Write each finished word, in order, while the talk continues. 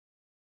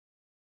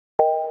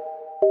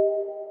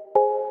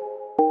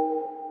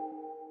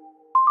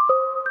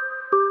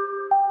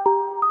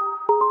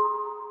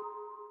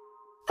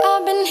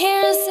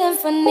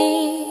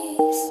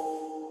symphonies.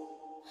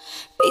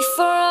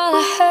 Before all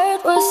I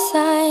heard was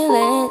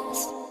silence,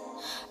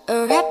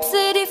 a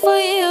rhapsody for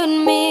you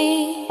and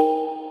me.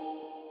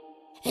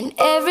 And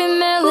every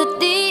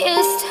melody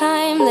is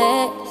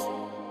timeless.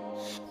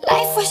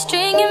 Life was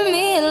stringing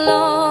me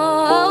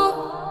along.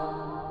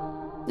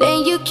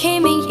 Then you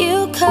came and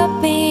you cut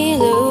me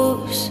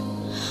loose.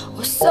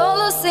 Was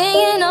solo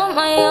singing on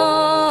my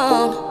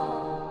own.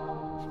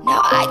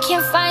 Now I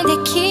can't find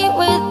a key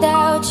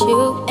without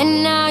you.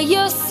 And now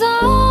your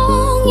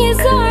song is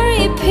on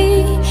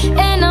repeat,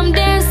 and I'm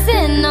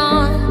dancing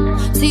on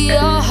to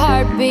your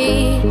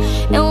heartbeat.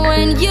 And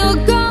when you're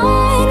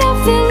gone, I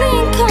feel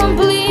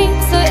incomplete.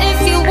 So if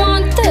you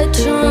want the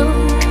truth,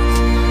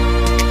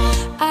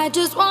 I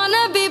just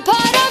wanna be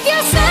part of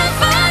your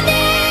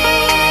symphony.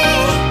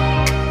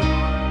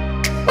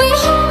 We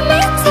hold me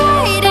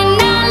tight and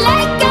not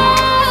let go.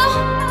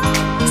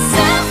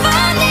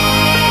 Symphony,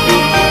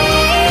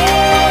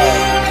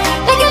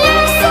 like a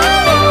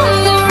larrson on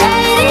the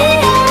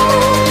radio.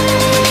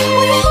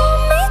 We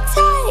hold me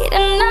tight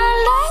and not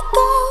let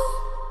go.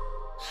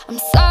 I'm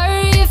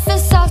sorry if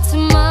it's all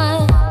too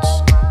much,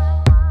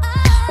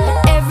 but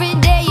every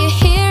day you're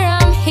here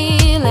I'm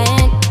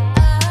healing.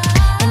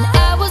 And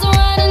I was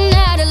running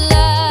out of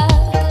luck.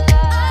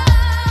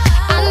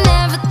 I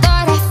never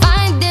thought I'd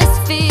find this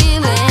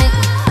feeling,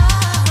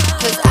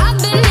 'cause I've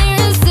been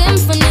hearing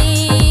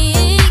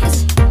symphonies.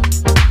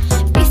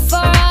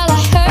 Before all I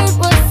heard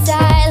was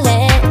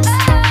silence,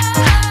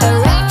 a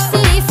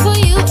rhapsody for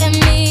you and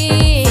me.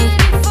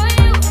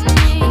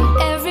 And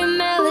every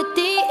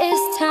melody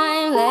is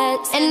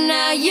timeless. And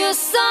now your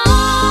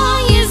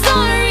song is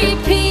on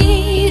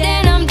repeat,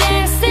 and I'm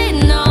dancing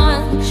on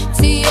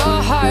to your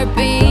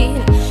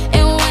heartbeat.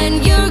 And when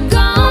you're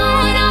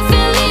gone, I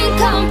feel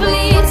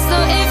incomplete. So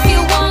if you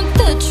want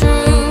the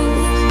truth,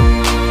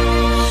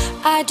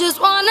 I just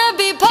wanna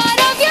be part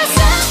of your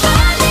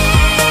symphony.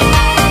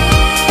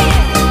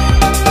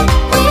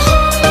 We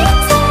hold me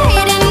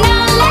tight and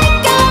not let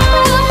go.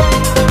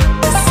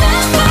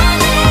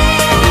 Symphony,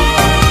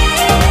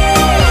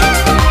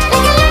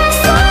 like a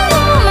larrson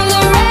on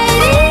the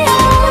radio.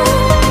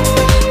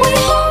 We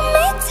hold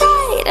me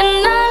tight and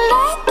not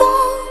let go.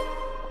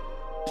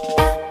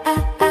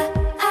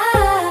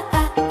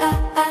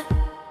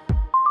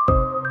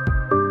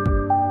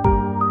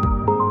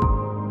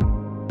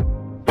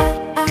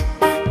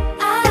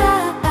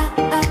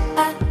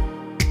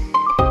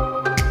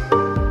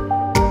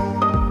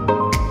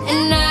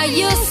 And now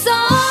your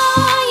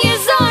song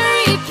is on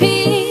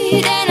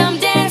repeat, and I'm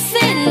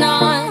dancing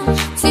on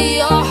to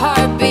your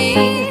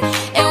heartbeat.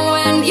 And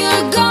when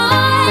you're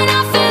gone,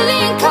 I feel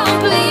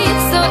incomplete.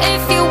 So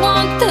if you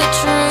want the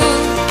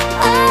truth,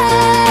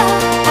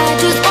 I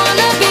just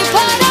wanna be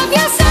part of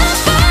your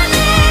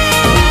symphony.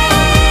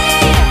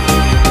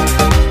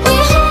 We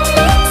hold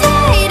me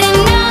tight and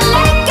not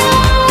let go.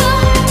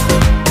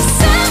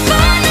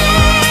 Symphony,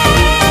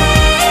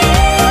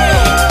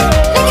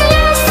 like a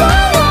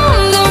larrson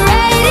on the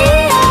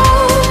radio.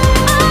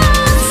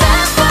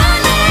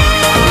 Symphony,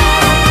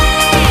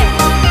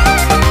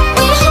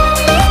 we hold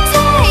me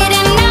tight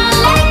and not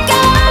let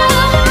go.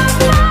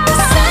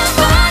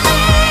 Symphony,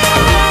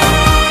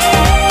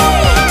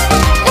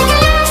 like a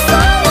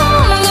larrson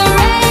on the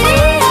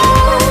radio.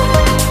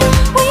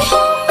 We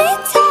hold me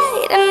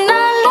tight and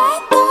not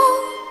let go.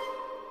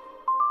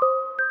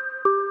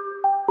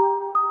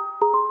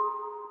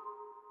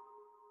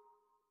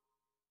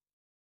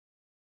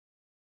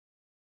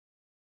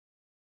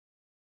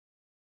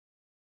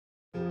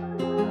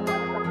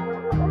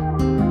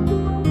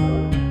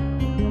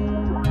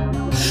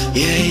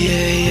 Yeah,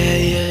 yeah, yeah,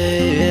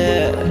 yeah,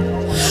 yeah.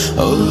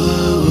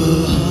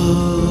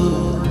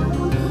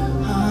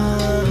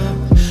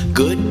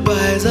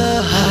 Goodbyes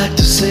are hard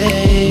to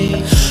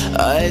say.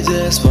 I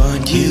just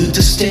want you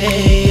to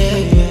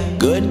stay.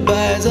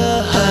 Goodbyes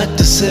are hard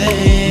to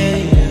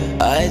say.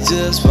 I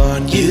just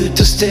want you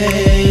to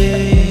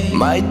stay.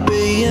 Might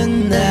be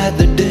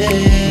another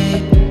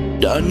day.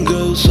 Don't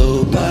go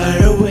so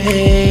far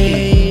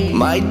away.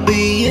 Might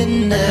be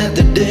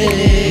another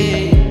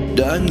day.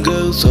 Don't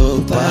go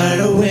so far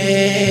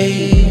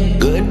away.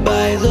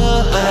 Goodbyes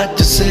are hard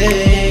to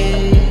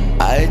say.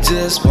 I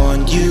just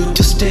want you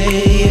to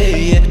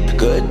stay.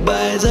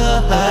 Goodbyes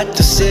are hard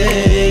to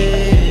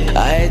say.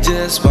 I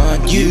just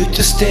want you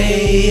to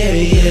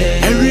stay.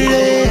 Every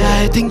day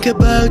I think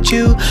about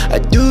you. I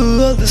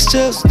do all the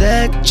stuff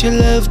that you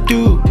love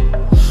to.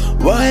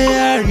 Why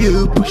are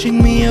you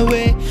pushing me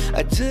away?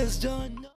 I just don't